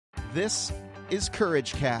This is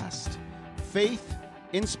Courage Cast. Faith,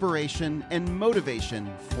 inspiration, and motivation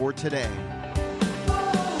for today.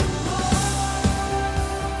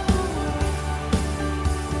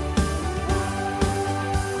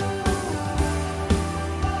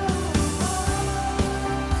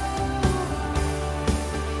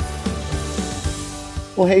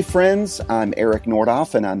 Well, hey friends, I'm Eric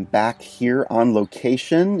Nordoff, and I'm back here on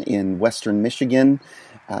location in Western Michigan,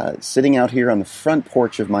 sitting out here on the front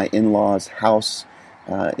porch of my in-laws' house,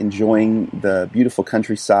 enjoying the beautiful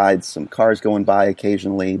countryside, some cars going by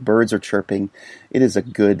occasionally, birds are chirping. It is a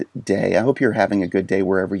good day. I hope you're having a good day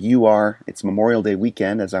wherever you are. It's Memorial Day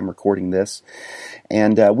weekend as I'm recording this,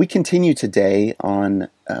 and we continue today on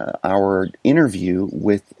our interview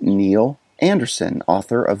with Neil Anderson,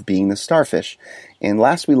 author of Being the Starfish. And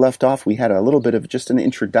last we left off, we had a little bit of just an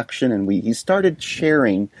introduction, and he started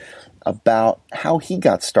sharing about how he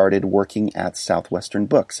got started working at Southwestern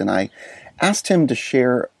Books. And I asked him to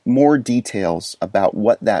share more details about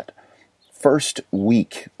what that first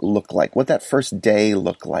week looked like, what that first day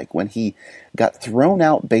looked like when he got thrown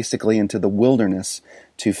out basically into the wilderness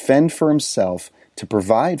to fend for himself, to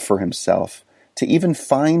provide for himself, to even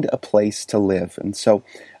find a place to live. And so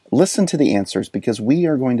listen to the answers, because we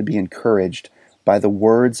are going to be encouraged by the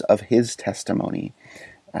words of his testimony.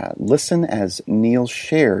 Listen as Neil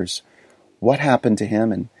shares what happened to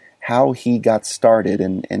him and how he got started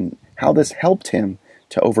and how this helped him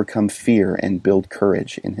to overcome fear and build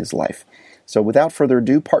courage in his life. So without further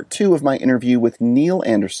ado, part 2 of my interview with Neil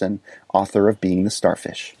Anderson, author of Being the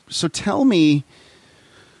Starfish. So tell me,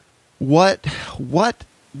 what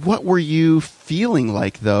were you feeling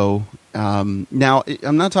like, though? Now,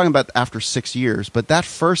 I'm not talking about after 6 years, but that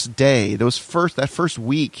first day, that first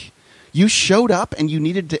week, you showed up and you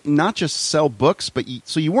needed to not just sell books, but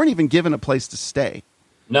so you weren't even given a place to stay.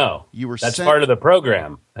 No, That's part of the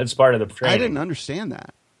program. That's part of the training. I didn't understand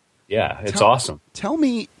that. Yeah, it's awesome. Tell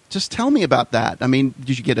me about that. I mean,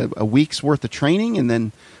 did you get a week's worth of training and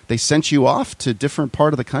then they sent you off to a different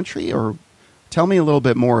part of the country? Or tell me a little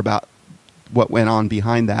bit more about what went on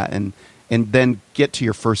behind that, and then get to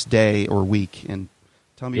your first day or week and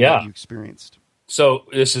tell me what you experienced. So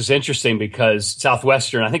this is interesting because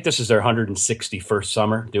Southwestern, I think this is their 161st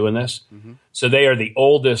summer doing this. Mm-hmm. So they are the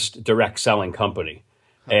oldest direct selling company.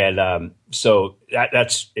 And so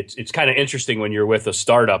it's kind of interesting when you're with a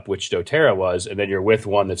startup, which doTERRA was, and then you're with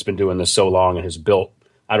one that's been doing this so long and has built,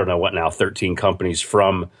 13 companies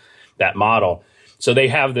from that model. So they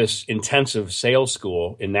have this intensive sales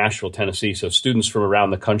school in Nashville, Tennessee. So students from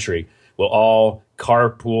around the country will all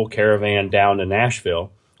carpool caravan down to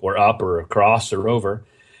Nashville, or up or across or over.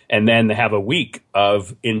 And then they have a week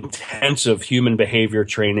of intensive human behavior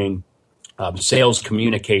training, sales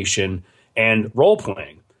communication, and role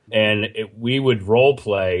playing. And we would role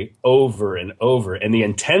play over and over. And the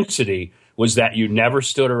intensity was that you never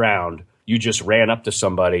stood around. You just ran up to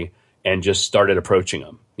somebody and just started approaching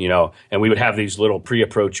them, and we would have these little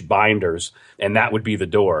pre-approach binders, and that would be the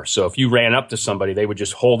door. So if you ran up to somebody, they would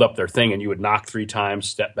just hold up their thing and you would knock 3 times,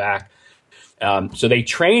 step back. So they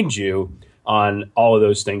trained you on all of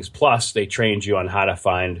those things. Plus they trained you on how to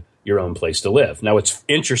find your own place to live. Now, what's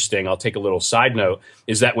interesting, I'll take a little side note,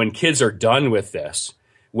 is that when kids are done with this,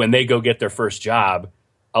 when they go get their first job,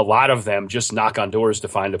 a lot of them just knock on doors to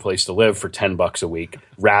find a place to live for $10 a week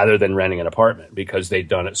rather than renting an apartment, because they've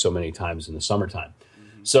done it so many times in the summertime.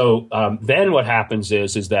 Mm-hmm. So then what happens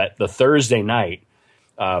is that the Thursday night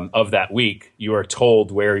of that week, you are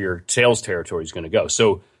told where your sales territory is going to go.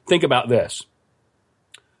 So think about this.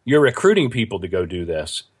 You're recruiting people to go do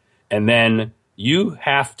this, and then you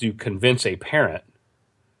have to convince a parent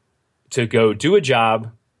to go do a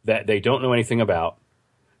job that they don't know anything about,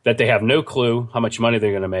 that they have no clue how much money they're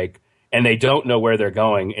going to make, and they don't know where they're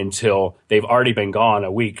going until they've already been gone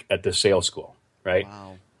a week at the sales school, right?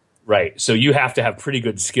 Wow. Right. So you have to have pretty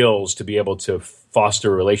good skills to be able to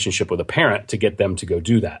foster a relationship with a parent to get them to go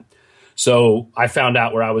do that. So I found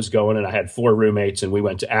out where I was going, and I had 4 roommates, and we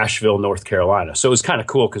went to Asheville, North Carolina. So it was kind of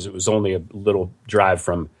cool because it was only a little drive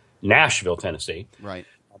from Nashville, Tennessee. Right.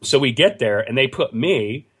 So we get there, and they put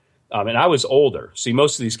me, and I was older. See,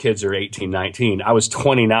 most of these kids are 18, 19. I was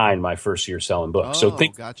 29 my first year selling books.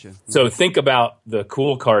 Gotcha. So think about the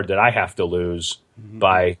cool card that I have to lose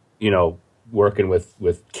by, working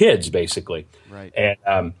with kids, basically. Right.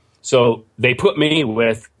 And so they put me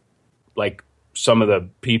with, like, some of the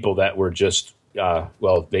people that were just,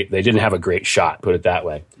 they didn't have a great shot, put it that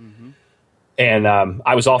way. Mm-hmm. And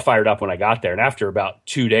I was all fired up when I got there. And after about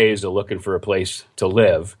 2 days of looking for a place to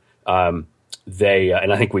live, and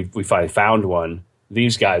I think we finally found one,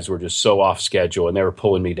 these guys were just so off schedule and they were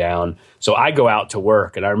pulling me down. So I go out to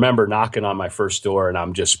work and I remember knocking on my first door and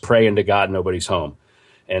I'm just praying to God nobody's home.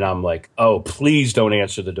 And I'm like, oh, please don't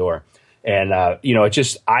answer the door. And,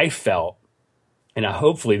 I felt, and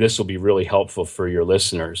hopefully this will be really helpful for your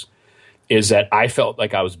listeners, is that I felt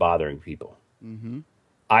like I was bothering people. Mm-hmm.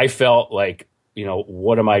 I felt like,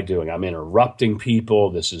 what am I doing? I'm interrupting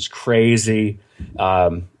people. This is crazy.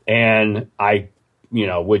 And I,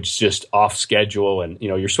 was just off schedule. And,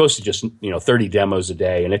 you're supposed to just, 30 demos a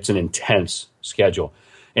day, and it's an intense schedule.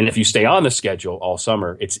 And if you stay on the schedule all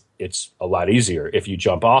summer, it's a lot easier. If you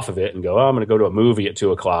jump off of it and go, I'm going to go to a movie at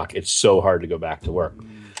 2:00, it's so hard to go back to work.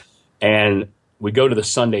 And we go to the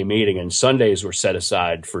Sunday meeting, and Sundays were set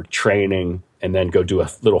aside for training and then go do a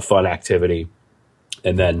little fun activity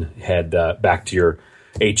and then head back to your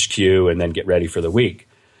HQ and then get ready for the week.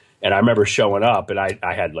 And I remember showing up, and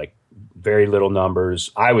I had like very little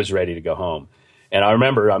numbers. I was ready to go home. And I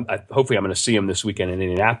remember, hopefully I'm going to see him this weekend in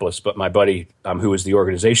Indianapolis, but my buddy, who was the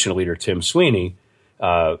organizational leader, Tim Sweeney,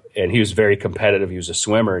 and he was very competitive. He was a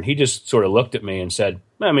swimmer, and he just sort of looked at me and said,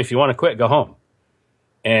 if you want to quit, go home.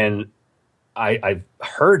 And I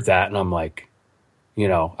heard that, and I'm like,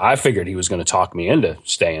 I figured he was going to talk me into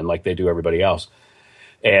staying like they do everybody else.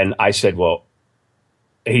 And I said, well,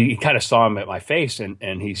 he kind of saw him at my face,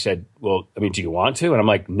 and he said, well, do you want to? And I'm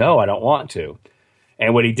like, no, I don't want to.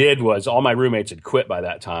 And what he did was, all my roommates had quit by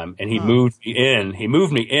that time, and he moved me in. He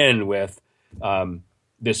moved me in with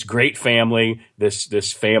this great family.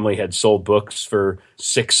 This family had sold books for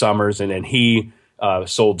 6 summers, and then he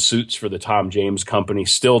sold suits for the Tom James Company,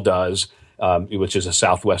 still does, which is a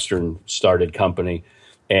Southwestern started company.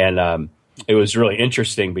 And it was really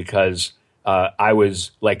interesting because I was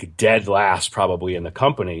like dead last probably in the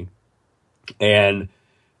company, and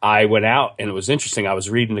I went out, and it was interesting. I was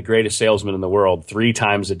reading The Greatest Salesman in the World 3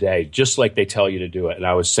 times a day, just like they tell you to do it. And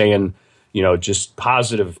I was saying, just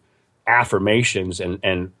positive affirmations.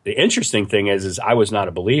 And the interesting thing is I was not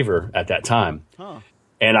a believer at that time. Huh.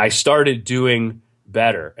 And I started doing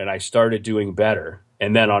better, and I started doing better.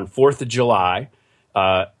 And then on 4th of July,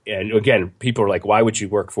 and again, people are like, why would you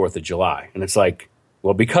work 4th of July? And it's like,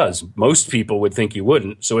 well, because most people would think you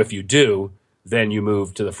wouldn't. So if you do, then you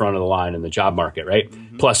move to the front of the line in the job market, right?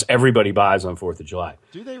 Mm-hmm. Plus, everybody buys on 4th of July.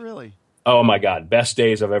 Do they really? Oh, my God. Best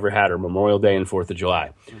days I've ever had are Memorial Day and 4th of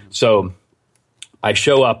July. Mm-hmm. So I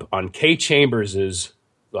show up on Kay Chambers's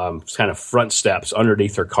kind of front steps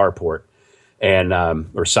underneath her carport and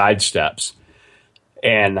or side steps.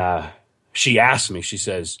 And she asked me, she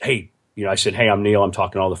says, hey, I said, hey, I'm Neil. I'm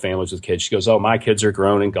talking to all the families with kids. She goes, oh, my kids are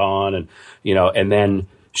grown and gone. And, and then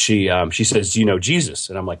she says, do you know Jesus?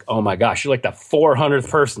 And I'm like, oh my gosh, you're like the 400th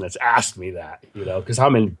person that's asked me that, because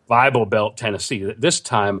I'm in Bible Belt, Tennessee. This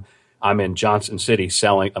time I'm in Johnson City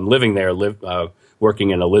I'm living there,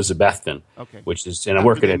 working in Elizabethton, okay. Which is, and I'm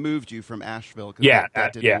working they moved you from Asheville. Yeah.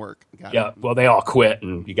 That didn't work. Yeah. Well, they all quit,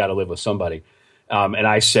 and you got to live with somebody. And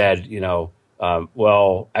I said,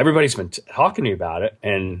 well, everybody's been talking to me about it,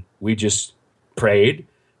 and we just prayed,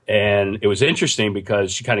 and it was interesting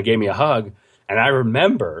because she kind of gave me a hug. And I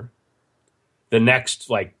remember the next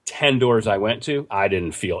 10 doors I went to, I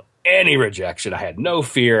didn't feel any rejection. I had no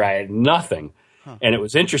fear. I had nothing. Huh. And it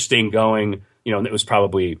was interesting going, and it was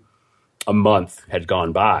probably a month had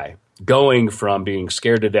gone by, going from being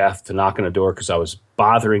scared to death to knocking a door because I was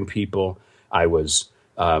bothering people. I was,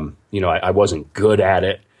 I wasn't good at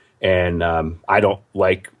it. And I don't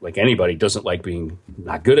like anybody doesn't like being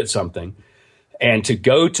not good at something. And to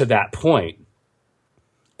go to that point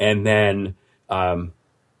and then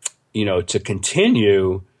to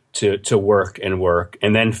continue to work.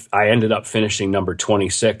 And then I ended up finishing number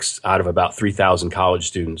 26 out of about 3,000 college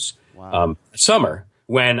students. Wow. Summer,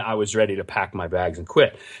 when I was ready to pack my bags and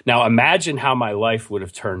quit. Now, imagine how my life would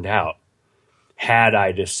have turned out had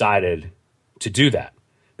I decided to do that.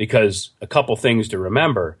 Because a couple things to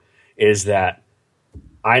remember is that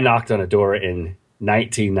I knocked on a door in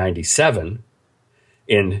 1997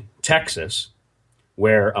 in Texas,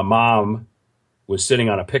 where a mom was sitting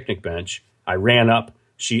on a picnic bench. I ran up.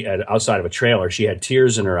 She had outside of a trailer. She had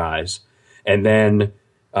tears in her eyes. And then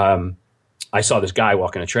I saw this guy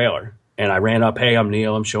walk in a trailer. And I ran up. Hey, I'm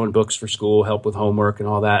Neil. I'm showing books for school, help with homework and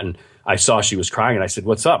all that. And I saw she was crying. And I said,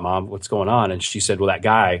 what's up, Mom? What's going on? And she said, well, that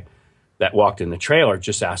guy that walked in the trailer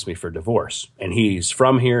just asked me for divorce. And he's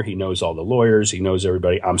from here. He knows all the lawyers. He knows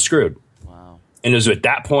everybody. I'm screwed. Wow. And it was at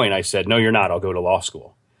that point I said, no, you're not. I'll go to law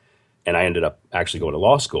school. And I ended up actually going to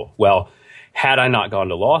law school. Well, had I not gone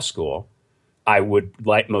to law school, I would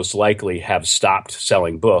most likely have stopped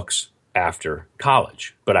selling books after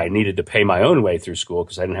college. But I needed to pay my own way through school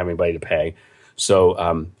because I didn't have anybody to pay.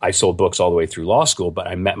 So I sold books all the way through law school, but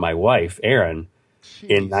I met my wife, Erin,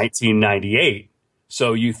 in 1998.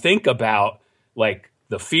 So you think about like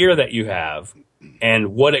the fear that you have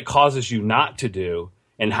and what it causes you not to do,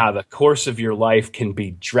 and how the course of your life can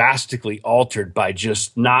be drastically altered by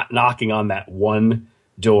just not knocking on that one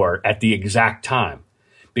door at the exact time.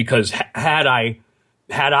 Because had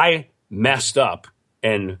I messed up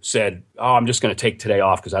and said, "Oh, I'm just going to take today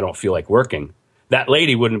off because I don't feel like working," that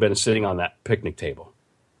lady wouldn't have been sitting on that picnic table.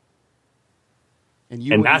 And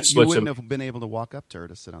you wouldn't have been able to walk up to her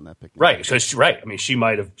to sit on that picnic right. table. So right. I mean, she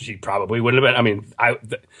probably wouldn't have been. I mean,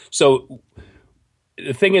 so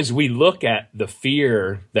the thing is, we look at the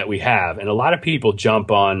fear that we have, and a lot of people jump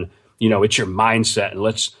on, it's your mindset, and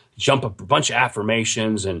let's jump a bunch of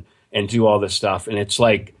affirmations and do all this stuff. And it's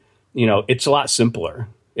like, it's a lot simpler.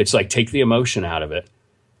 It's like, take the emotion out of it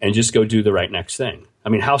and just go do the right next thing. I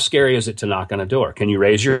mean, how scary is it to knock on a door? Can you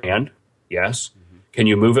raise your hand? Yes. Mm-hmm. Can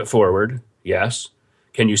you move it forward? Yes.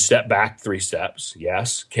 Can you step back 3 steps?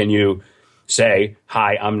 Yes. Can you say,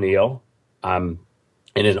 "Hi, I'm Neil. And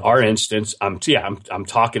in our instance, I'm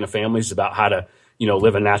talking to families about how to,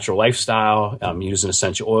 live a natural lifestyle. I'm using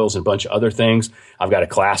essential oils and a bunch of other things. I've got a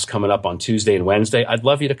class coming up on Tuesday and Wednesday. I'd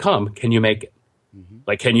love you to come. Can you make it?" Mm-hmm.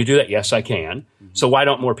 Like, can you do that? Yes, I can. Mm-hmm. So why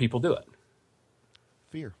don't more people do it?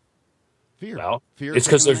 Fear. Well, fear. It's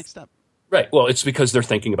because the next step. Right. Well, it's because they're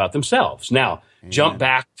thinking about themselves. Now, jump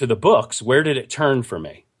back to the books. Where did it turn for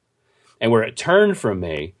me? And where it turned for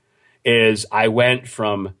me is I went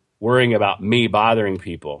from worrying about me bothering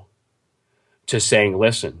people to saying,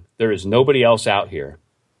 listen, there is nobody else out here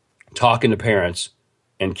talking to parents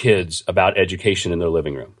and kids about education in their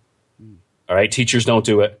living room. All right. Teachers don't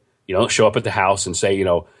do it. You don't show up at the house and say,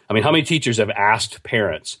 how many teachers have asked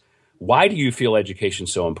parents, why do you feel education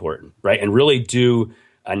so important? Right. And really do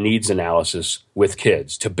a needs analysis with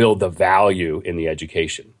kids to build the value in the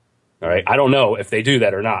education. All right. I don't know if they do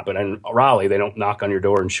that or not, but in Raleigh, they don't knock on your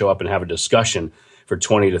door and show up and have a discussion for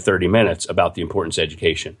 20 to 30 minutes about the importance of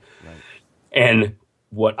education. Right. And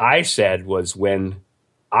what I said was, when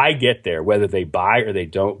I get there, whether they buy or they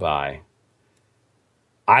don't buy,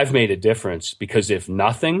 I've made a difference, because if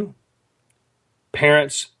nothing,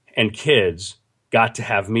 parents and kids got to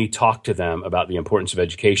have me talk to them about the importance of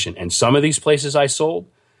education. And some of these places I sold,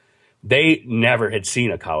 they never had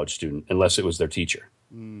seen a college student unless it was their teacher.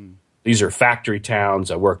 Mm. These are factory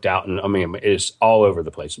towns. I worked out, and it's all over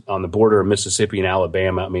the place, on the border of Mississippi and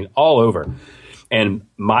Alabama. All over. And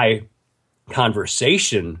my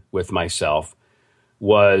conversation with myself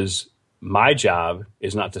was, my job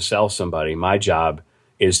is not to sell somebody. My job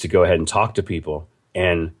is to go ahead and talk to people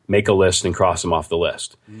and make a list and cross them off the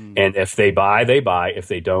list. Mm. And if they buy, they buy. If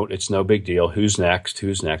they don't, it's no big deal. Who's next?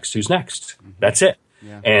 Who's next? Who's next? Mm-hmm. That's it.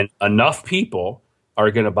 Yeah. And enough people are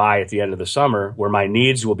going to buy at the end of the summer where my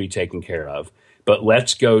needs will be taken care of. But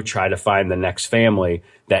let's go try to find the next family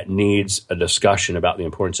that needs a discussion about the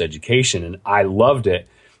importance of education. And I loved it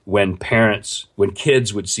when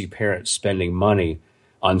kids would see parents spending money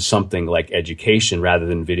on something like education rather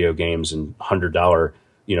than video games and $100,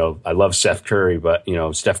 I love Steph Curry, but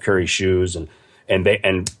Steph Curry shoes, and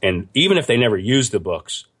even if they never use the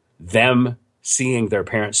books, them seeing their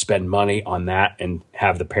parents spend money on that and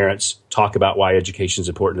have the parents talk about why education is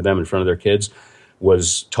important to them in front of their kids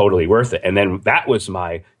was totally worth it. And then that was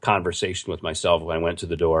my conversation with myself when I went to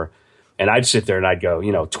the door, and I'd sit there and I'd go,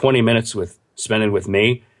 20 minutes spending with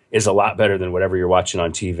me is a lot better than whatever you're watching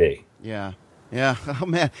on TV. Yeah. Yeah. Oh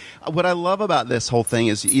man. What I love about this whole thing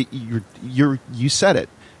is you said it.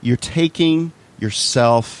 You're taking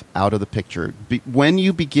yourself out of the picture. When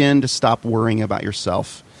you begin to stop worrying about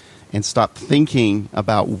yourself and stop thinking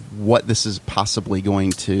about what this is possibly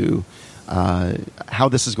going to, how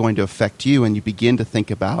this is going to affect you, and you begin to think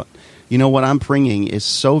about, what I'm bringing is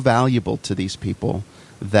so valuable to these people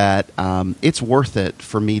that it's worth it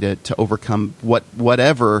for me to overcome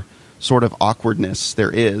whatever sort of awkwardness there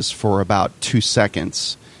is for about 2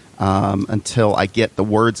 seconds until I get the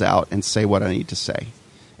words out and say what I need to say.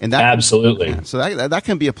 And that absolutely. So that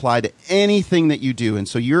can be applied to anything that you do. And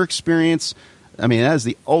so your experience, that is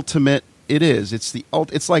the ultimate. It is.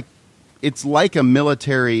 It's like a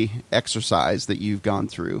military exercise that you've gone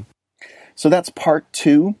through. So that's part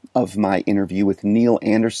 2 of my interview with Neil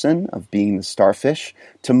Anderson of Being the Starfish.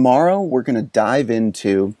 Tomorrow, we're going to dive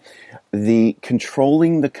into the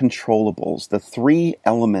controlling the controllables, the 3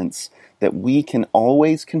 elements that we can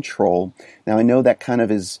always control. Now, I know that kind of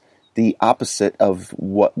is the opposite of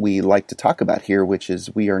what we like to talk about here, which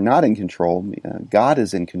is we are not in control. God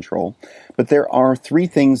is in control. But there are 3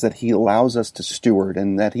 things that He allows us to steward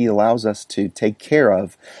and that He allows us to take care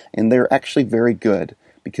of, and they're actually very good.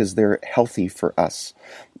 because they're healthy for us.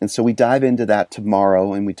 And so we dive into that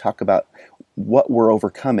tomorrow, and we talk about what we're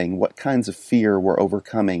overcoming, what kinds of fear we're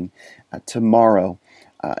overcoming tomorrow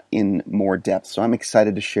in more depth. So I'm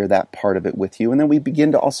excited to share that part of it with you. And then we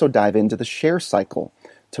begin to also dive into the share cycle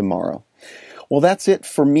tomorrow. Well, that's it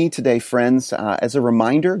for me today, friends. As a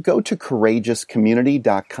reminder, go to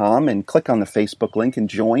courageouscommunity.com and click on the Facebook link and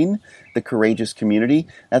join the Courageous Community.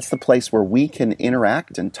 That's the place where we can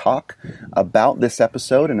interact and talk about this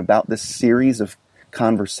episode and about this series of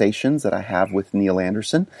conversations that I have with Neil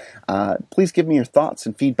Anderson. Please give me your thoughts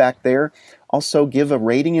and feedback there. Also, give a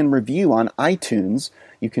rating and review on iTunes.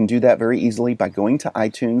 You can do that very easily by going to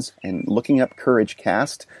iTunes and looking up Courage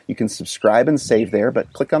Cast. You can subscribe and save there,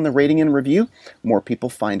 but click on the rating and review. More people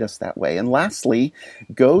find us that way. And lastly,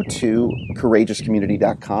 go to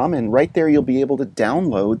courageouscommunity.com, and right there you'll be able to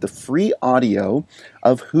download the free audio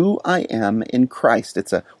of Who I Am in Christ.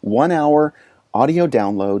 It's a 1-hour audio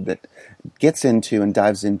download that gets into and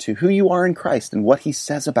dives into who you are in Christ and what He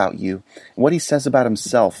says about you, and what He says about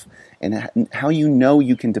Himself, and how you know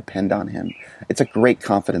you can depend on Him. It's a great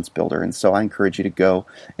confidence builder, and so I encourage you to go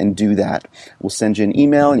and do that. We'll send you an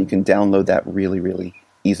email, and you can download that really, really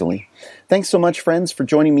easily. Thanks so much, friends, for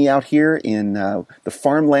joining me out here in the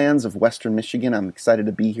farmlands of Western Michigan. I'm excited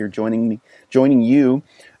to be here joining you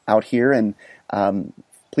out here, and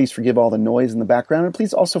please forgive all the noise in the background, and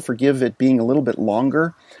please also forgive it being a little bit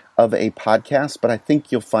longer of a podcast, but I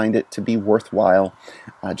think you'll find it to be worthwhile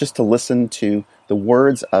just to listen to the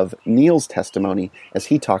words of Neil's testimony as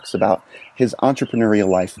he talks about his entrepreneurial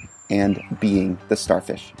life and being the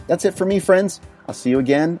starfish. That's it for me, friends. I'll see you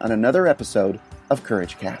again on another episode of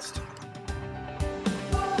Courage Cast.